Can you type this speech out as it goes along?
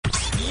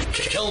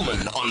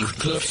Kelman on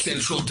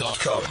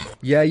CliffCentral.com.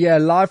 Yeah,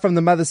 live from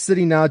the Mother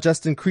City now.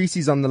 Justin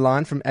Creasey's on the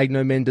line from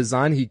Agnomen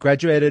Design. He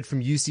graduated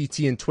from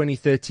UCT in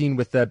 2013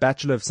 with a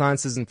Bachelor of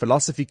Sciences in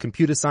Philosophy,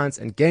 Computer Science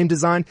and Game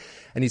Design.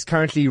 And he's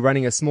currently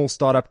running a small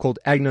startup called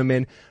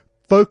Agnomen,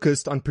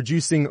 focused on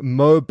producing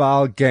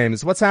mobile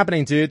games. What's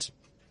happening, dude?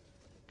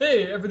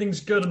 Hey,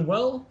 everything's good and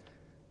well.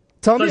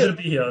 Pleasure to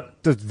be here.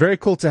 It's very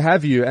cool to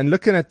have you. And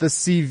looking at the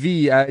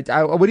CV,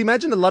 I would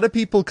imagine a lot of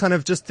people kind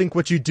of just think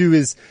what you do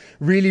is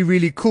really,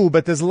 really cool,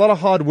 but there's a lot of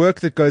hard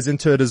work that goes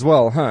into it as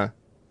well, huh?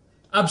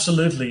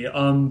 Absolutely.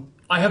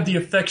 I have the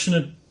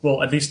affectionate,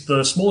 well, at least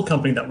the small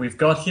company that we've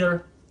got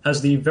here has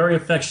the very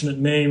affectionate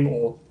name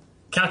or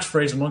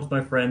catchphrase amongst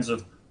my friends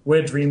of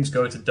where dreams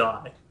go to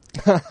die.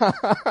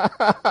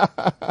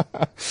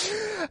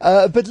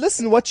 But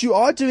listen, what you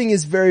are doing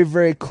is very,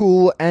 very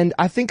cool, and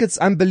I think it's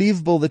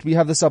unbelievable that we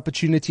have this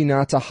opportunity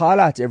now to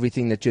highlight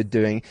everything that you're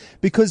doing,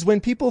 because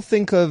when people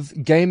think of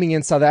gaming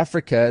in South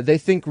Africa, they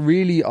think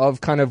really of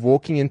kind of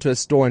walking into a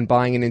store and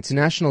buying an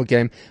international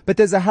game, but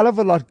there's a hell of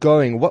a lot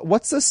going.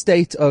 What's the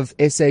state of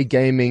SA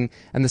gaming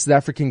and the South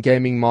African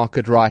gaming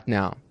market right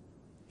now?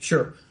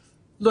 Sure.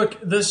 Look,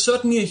 there's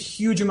certainly a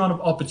huge amount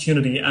of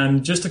opportunity,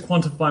 and just to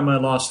quantify my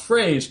last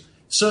phrase,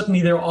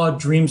 certainly there are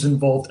dreams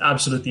involved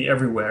absolutely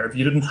everywhere. If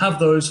you didn't have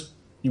those,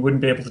 you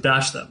wouldn't be able to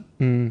dash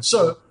them.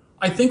 So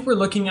I think we're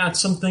looking at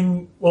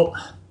something, well,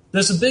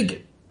 there's a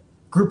big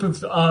group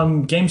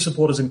of game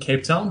supporters in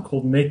Cape Town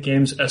called Make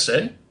Games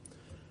SA,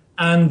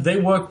 and they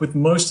work with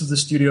most of the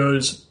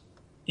studios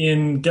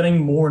in getting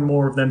more and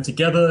more of them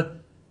together,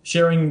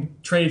 sharing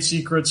trade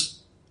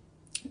secrets,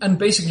 and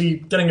basically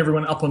getting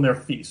everyone up on their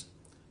feet.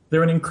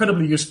 They're an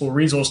incredibly useful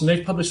resource, and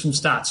they've published some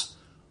stats.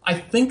 I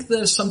think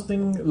there's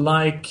something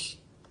like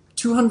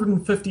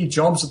 250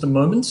 jobs at the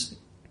moment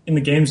in the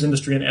games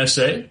industry in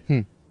SA,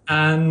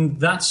 and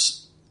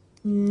that's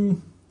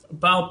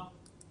about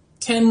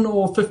 10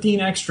 or 15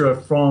 extra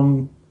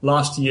from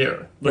last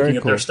year, looking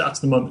at their stats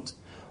at the moment.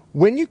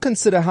 When you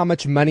consider how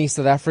much money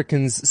South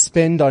Africans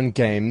spend on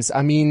games,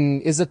 I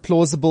mean, is it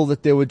plausible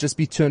that there would just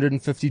be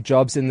 250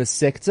 jobs in the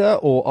sector,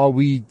 or are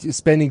we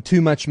spending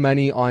too much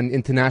money on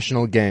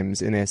international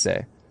games in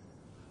SA?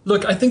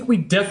 Look, I think we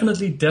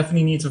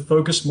definitely need to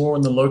focus more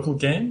on the local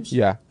games.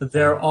 Yeah.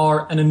 There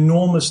are an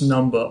enormous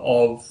number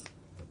of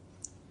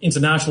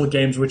international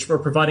games which are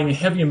providing a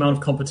heavy amount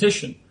of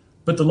competition.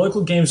 But the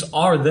local games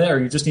are there.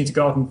 You just need to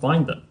go out and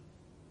find them.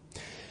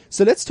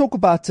 So let's talk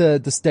about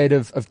the state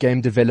of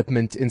game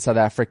development in South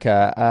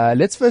Africa.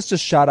 Let's first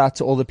just shout out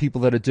to all the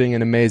people that are doing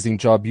an amazing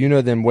job. You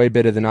know them way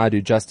better than I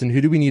do, Justin.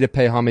 Who do we need to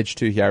pay homage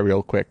to here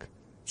real quick?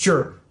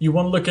 Sure. You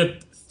want to look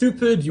at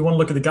Thupid. You want to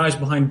look at the guys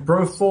behind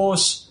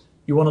Broforce.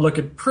 You want to look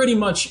at pretty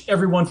much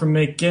everyone from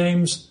Make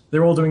Games.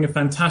 They're all doing a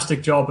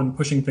fantastic job in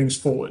pushing things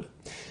forward.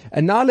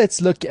 And now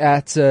let's look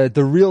at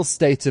the real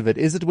state of it.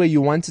 Is it where you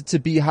want it to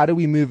be? How do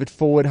we move it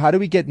forward? How do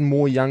we get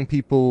more young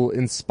people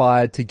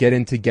inspired to get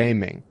into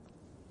gaming?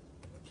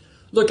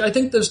 Look, I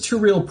think there's two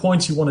real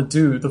points you want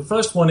to do. The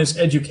first one is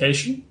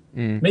education.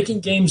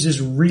 Making games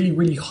is really,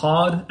 really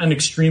hard and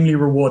extremely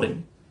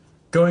rewarding.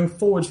 Going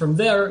forward from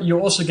there, you're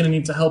also going to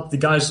need to help the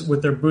guys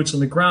with their boots on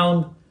the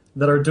ground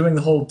that are doing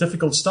the whole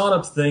difficult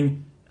startup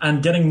thing,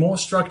 and getting more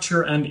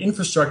structure and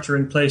infrastructure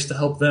in place to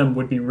help them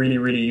would be really,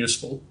 really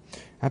useful.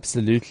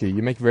 Absolutely.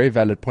 You make very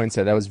valid points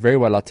there. That was very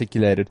well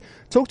articulated.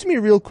 Talk to me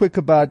real quick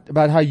about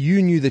how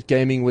you knew that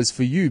gaming was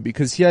for you,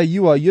 because here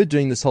you're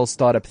doing this whole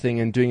startup thing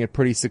and doing it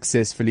pretty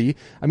successfully.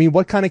 I mean,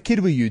 what kind of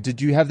kid were you?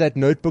 Did you have that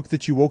notebook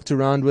that you walked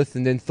around with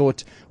and then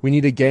thought, we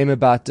need a game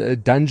about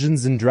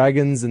Dungeons and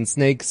Dragons and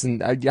snakes?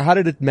 And how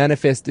did it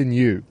manifest in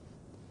you?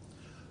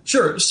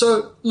 Sure.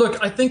 So,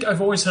 look, I think I've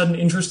always had an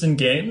interest in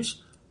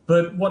games,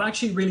 but what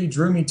actually really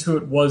drew me to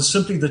it was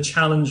simply the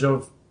challenge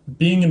of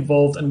being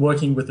involved and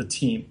working with a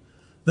team.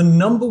 The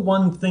number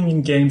one thing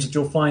in games that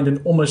you'll find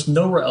in almost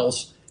nowhere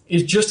else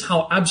is just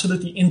how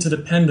absolutely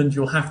interdependent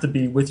you'll have to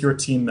be with your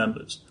team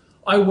members.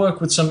 I work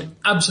with some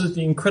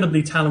absolutely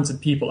incredibly talented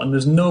people, and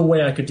there's no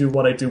way I could do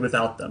what I do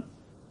without them.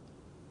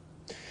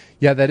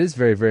 Yeah, that is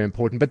very, very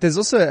important. But there's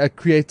also a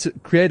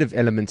creative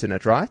element in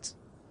it, right?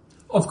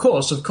 Of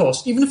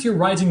course. Even if you're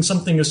writing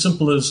something as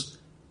simple as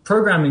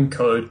programming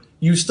code,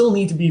 you still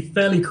need to be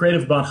fairly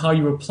creative about how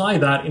you apply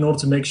that in order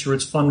to make sure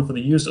it's fun for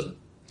the user.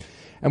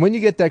 And when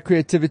you get that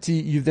creativity,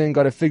 you've then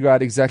got to figure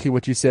out exactly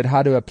what you said,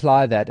 how to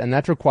apply that. And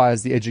that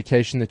requires the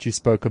education that you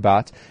spoke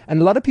about.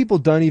 And a lot of people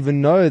don't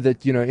even know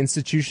that,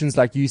 institutions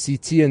like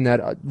UCT and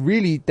that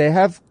really, they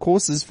have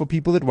courses for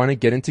people that want to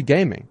get into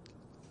gaming.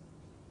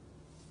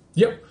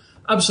 Yep,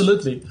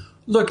 absolutely.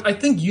 Look, I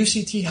think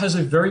UCT has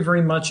a very,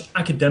 very much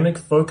academic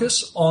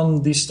focus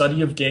on the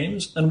study of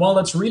games. And while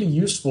that's really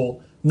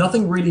useful,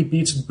 nothing really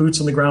beats boots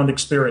on the ground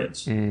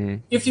experience.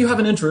 If you have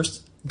an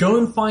interest, go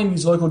and find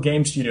these local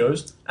game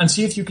studios and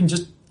see if you can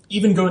just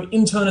even go and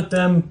intern at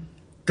them,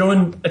 go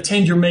and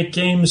attend your Make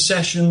Games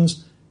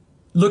sessions,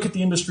 look at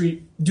the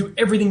industry, do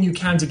everything you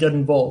can to get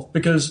involved,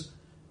 because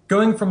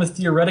going from a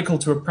theoretical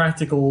to a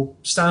practical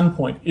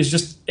standpoint is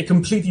just a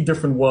completely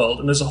different world,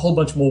 and there's a whole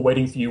bunch more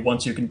waiting for you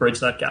once you can bridge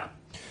that gap.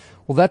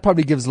 Well, that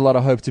probably gives a lot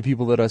of hope to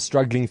people that are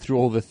struggling through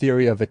all the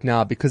theory of it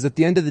now, because at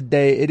the end of the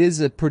day, it is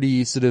a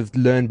pretty sort of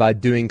learn by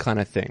doing kind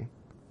of thing.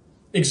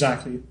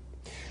 Exactly.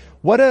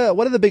 What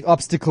are the big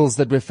obstacles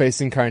that we're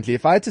facing currently?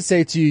 If I had to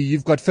say to you,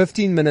 you've got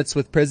 15 minutes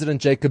with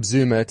President Jacob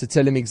Zuma to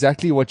tell him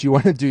exactly what you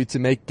want to do to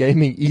make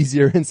gaming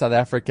easier in South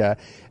Africa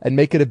and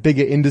make it a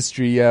bigger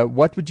industry,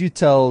 what would you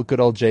tell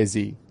good old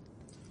Jay-Z?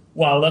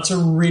 Wow, that's a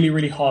really,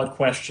 really hard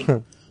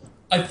question.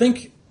 I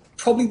think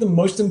probably the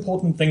most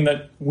important thing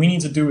that we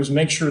need to do is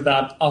make sure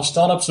that our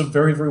startups are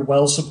very, very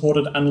well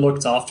supported and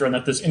looked after, and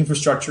that there's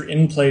infrastructure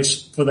in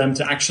place for them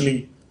to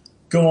actually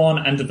go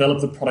on and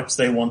develop the products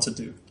they want to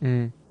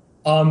do.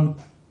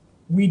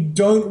 We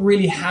don't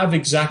really have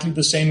exactly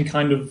the same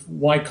kind of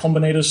Y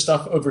Combinator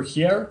stuff over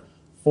here.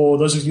 For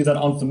those of you that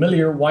aren't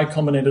familiar, Y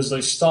Combinator is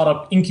a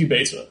startup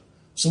incubator.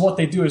 So what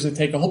they do is they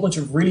take a whole bunch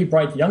of really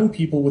bright young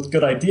people with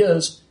good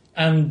ideas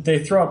and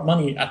they throw out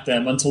money at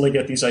them until they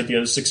get these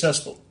ideas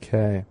successful.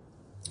 Okay.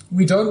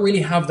 We don't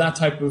really have that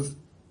type of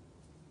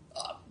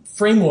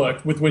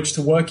framework with which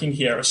to work in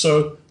here.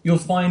 So you'll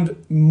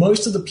find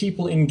most of the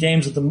people in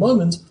games at the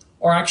moment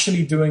are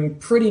actually doing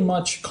pretty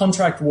much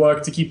contract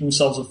work to keep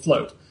themselves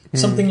afloat.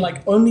 Something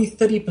like only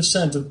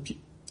 30%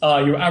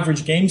 of your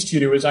average game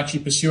studio is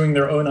actually pursuing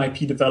their own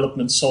IP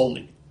development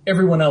solely.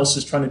 Everyone else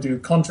is trying to do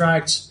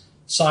contracts,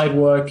 side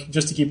work,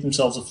 just to keep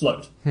themselves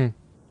afloat.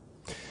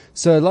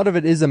 So a lot of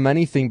it is a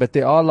money thing, but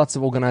there are lots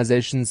of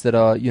organizations that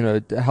are,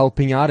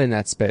 helping out in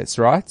that space,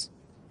 right?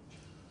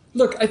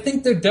 Look, I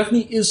think there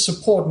definitely is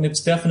support, and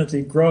it's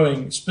definitely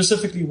growing.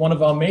 Specifically, one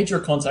of our major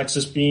contacts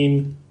has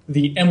been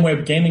the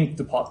MWeb gaming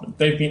department.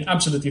 They've been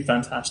absolutely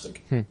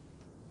fantastic.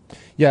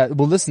 Yeah,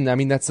 well, listen, I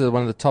mean, that's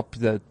one of the top,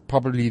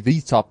 probably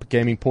the top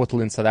gaming portal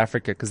in South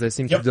Africa, because they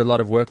seem to do a lot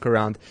of work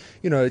around,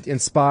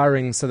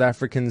 inspiring South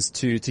Africans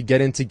to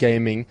get into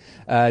gaming,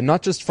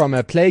 not just from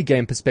a play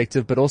game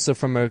perspective, but also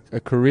from a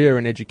career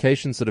and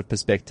education sort of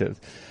perspective.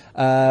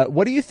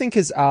 What do you think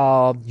is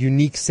our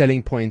unique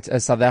selling point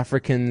as South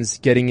Africans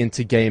getting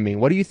into gaming?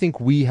 What do you think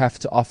we have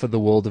to offer the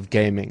world of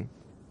gaming?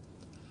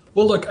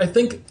 Well, look, I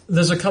think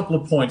there's a couple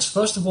of points.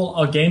 First of all,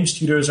 our game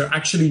studios are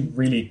actually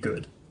really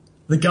good.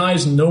 The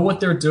guys know what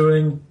they're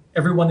doing,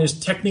 everyone is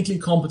technically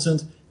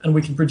competent, and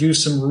we can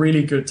produce some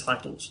really good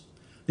titles.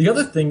 The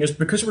other thing is,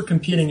 because we're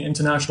competing in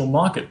international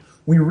market,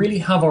 we really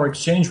have our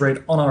exchange rate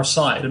on our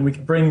side, and we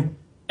can bring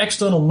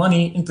external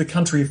money into the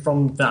country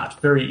from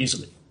that very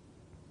easily.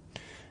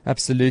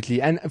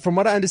 Absolutely. And from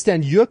what I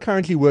understand, you're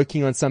currently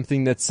working on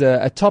something that's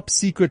a top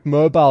secret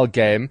mobile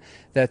game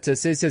that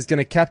says is going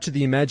to capture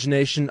the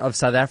imagination of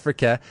South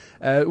Africa.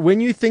 When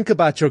you think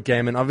about your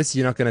game, and obviously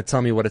you're not going to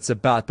tell me what it's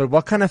about, but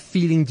what kind of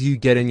feeling do you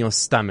get in your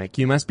stomach?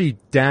 You must be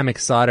damn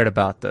excited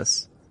about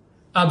this.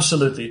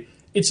 Absolutely.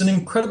 It's an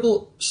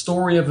incredible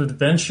story of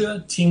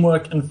adventure,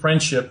 teamwork, and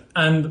friendship.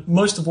 And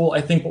most of all,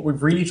 I think what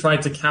we've really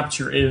tried to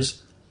capture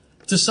is,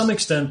 to some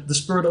extent, the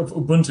spirit of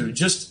Ubuntu,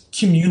 just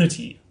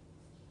community.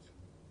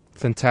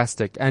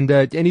 Fantastic. And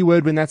any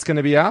word when that's going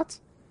to be out?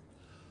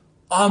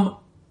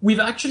 We've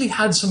actually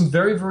had some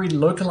very, very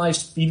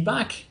localized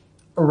feedback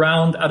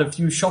around at a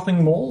few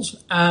shopping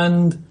malls,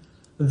 and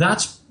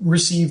that's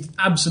received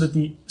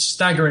absolutely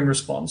staggering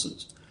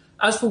responses.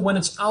 As for when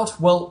it's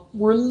out, well,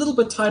 we're a little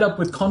bit tied up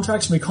with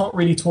contracts, and we can't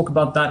really talk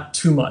about that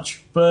too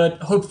much,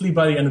 but hopefully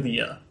by the end of the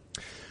year.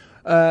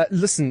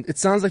 Listen, it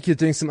sounds like you're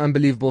doing some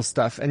unbelievable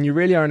stuff, and you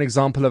really are an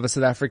example of a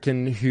South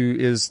African who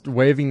is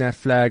waving that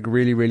flag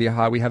really, really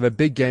high. We have a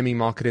big gaming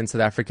market in South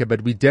Africa,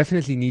 but we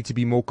definitely need to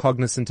be more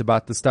cognizant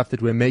about the stuff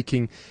that we're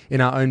making in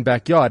our own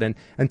backyard.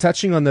 And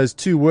touching on those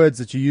two words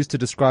that you used to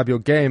describe your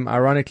game,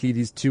 ironically,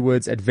 these two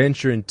words,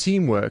 adventure and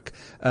teamwork,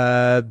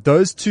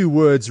 those two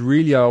words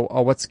really are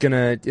what's going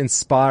to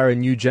inspire a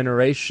new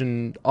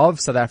generation of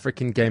South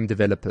African game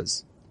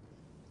developers.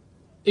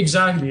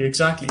 Exactly.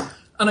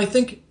 And I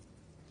think,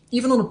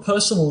 even on a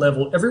personal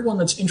level, everyone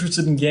that's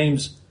interested in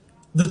games,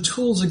 the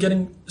tools are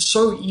getting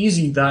so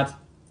easy that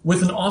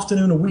with an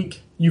afternoon a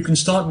week, you can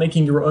start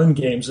making your own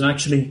games and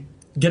actually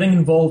getting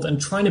involved and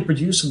trying to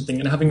produce something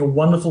and having a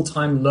wonderful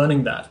time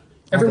learning that.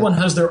 Everyone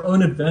has their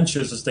own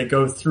adventures as they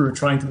go through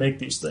trying to make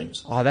these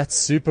things. Oh, that's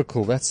super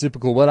cool.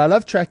 Well, I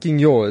love tracking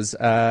yours,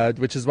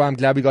 which is why I'm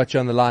glad we got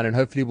you on the line, and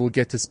hopefully we'll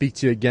get to speak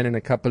to you again in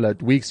a couple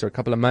of weeks or a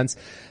couple of months,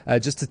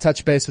 just to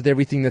touch base with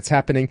everything that's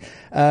happening.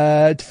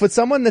 For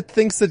someone that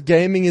thinks that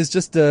gaming is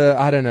just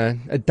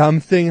a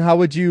dumb thing, how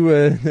would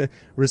you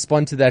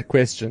respond to that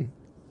question?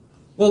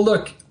 Well,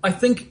 look, I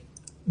think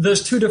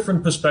there's two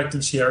different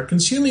perspectives here.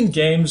 Consuming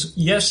games,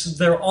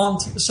 yes,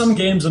 some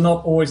games are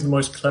not always the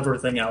most clever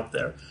thing out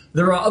there.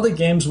 There are other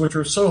games which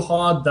are so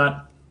hard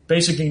that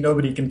basically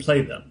nobody can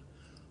play them.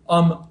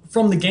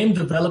 From the game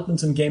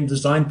development and game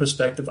design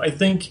perspective, I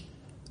think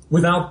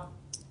without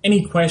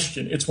any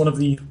question, it's one of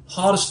the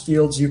hardest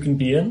fields you can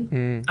be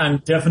in,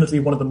 and definitely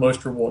one of the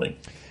most rewarding.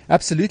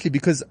 Absolutely,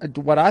 because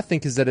what I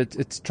think is that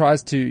it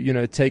tries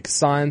to, take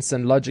science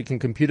and logic and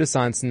computer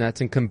science and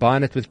that and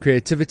combine it with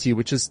creativity,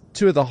 which is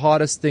two of the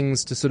hardest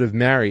things to sort of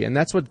marry. And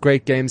that's what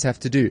great games have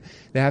to do.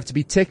 They have to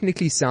be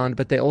technically sound,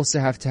 but they also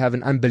have to have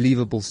an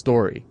unbelievable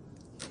story.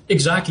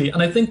 Exactly.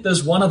 And I think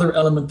there's one other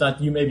element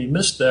that you maybe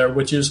missed there,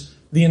 which is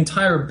the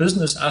entire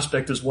business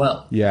aspect as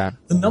well. Yeah.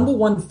 The number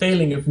one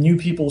failing of new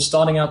people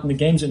starting out in the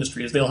games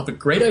industry is they'll have a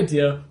great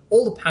idea,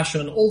 all the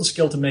passion and all the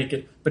skill to make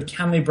it, but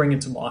can they bring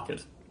it to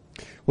market?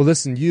 Well,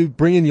 listen, you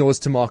bring in yours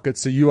to market,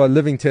 so you are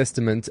living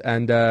testament,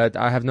 and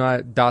I have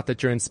no doubt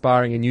that you're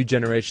inspiring a new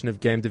generation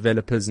of game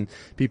developers and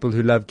people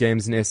who love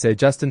games in SA.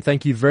 Justin,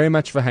 thank you very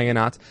much for hanging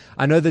out.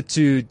 I know that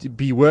to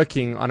be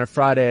working on a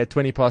Friday at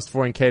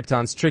 4:20 in Cape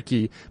Town is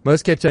tricky.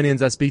 Most Cape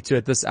Townians I speak to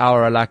at this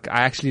hour are like,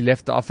 I actually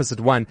left the office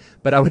at 1,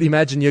 but I would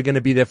imagine you're going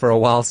to be there for a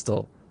while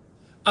still.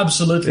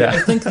 Absolutely. Yeah. I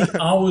think the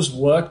hours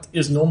worked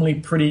is normally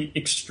pretty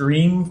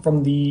extreme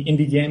from the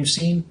indie game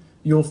scene.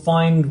 You'll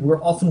find we're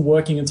often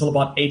working until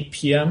about 8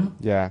 p.m.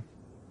 Yeah.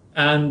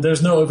 And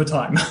there's no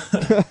overtime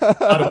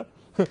at all.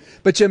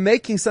 But you're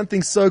making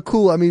something so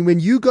cool. I mean, when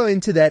you go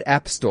into that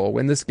app store,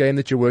 when this game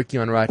that you're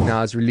working on right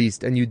now is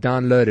released and you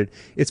download it,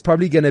 it's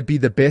probably going to be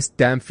the best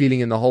damn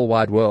feeling in the whole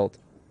wide world.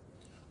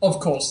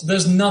 Of course,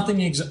 there's nothing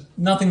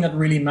that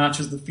really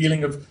matches the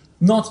feeling of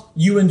not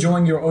you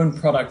enjoying your own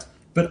product,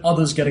 but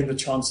others getting the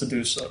chance to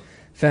do so.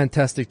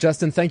 Fantastic.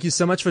 Justin, thank you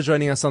so much for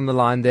joining us on the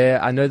line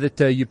there. I know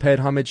that you paid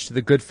homage to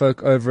the good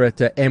folk over at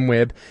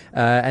MWeb.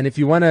 And if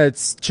you want to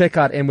check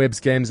out MWeb's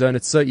Game Zone,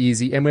 it's so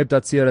easy.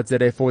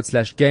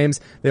 mweb.co.za/games.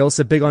 They're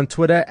also big on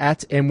Twitter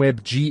at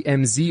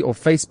MWebGMZ or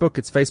Facebook.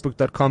 It's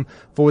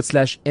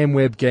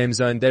facebook.com/MWeb Game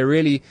Zone.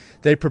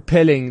 They're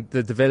propelling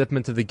the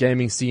development of the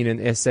gaming scene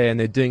in SA, and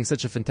they're doing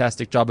such a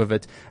fantastic job of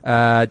it.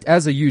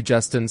 As are you,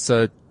 Justin.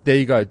 So there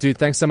you go. Dude,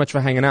 thanks so much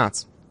for hanging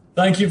out.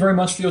 Thank you very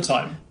much for your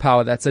time.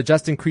 Power. That's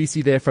Justin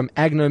Creasey there from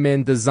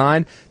Agnomen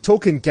Design,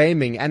 talking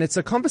gaming. And it's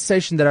a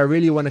conversation that I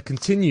really want to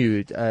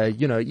continue,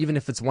 even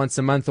if it's once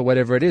a month or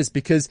whatever it is,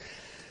 because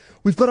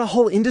we've got a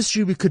whole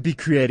industry we could be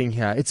creating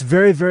here. It's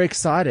very, very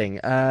exciting.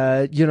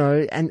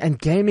 And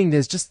gaming,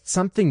 there's just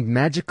something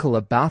magical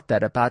about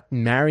that, about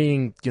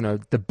marrying,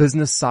 the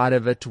business side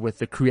of it with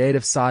the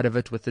creative side of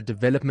it, with the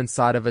development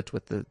side of it,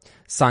 with the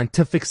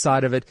scientific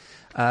side of it,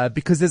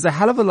 because there's a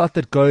hell of a lot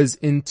that goes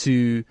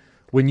into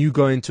when you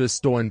go into a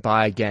store and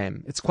buy a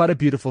game. It's quite a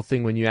beautiful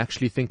thing when you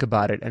actually think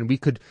about it. And we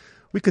could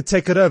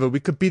take it over.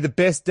 We could be the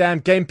best damn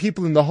game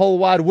people in the whole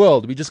wide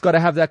world. We just got to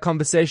have that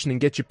conversation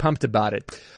and get you pumped about it.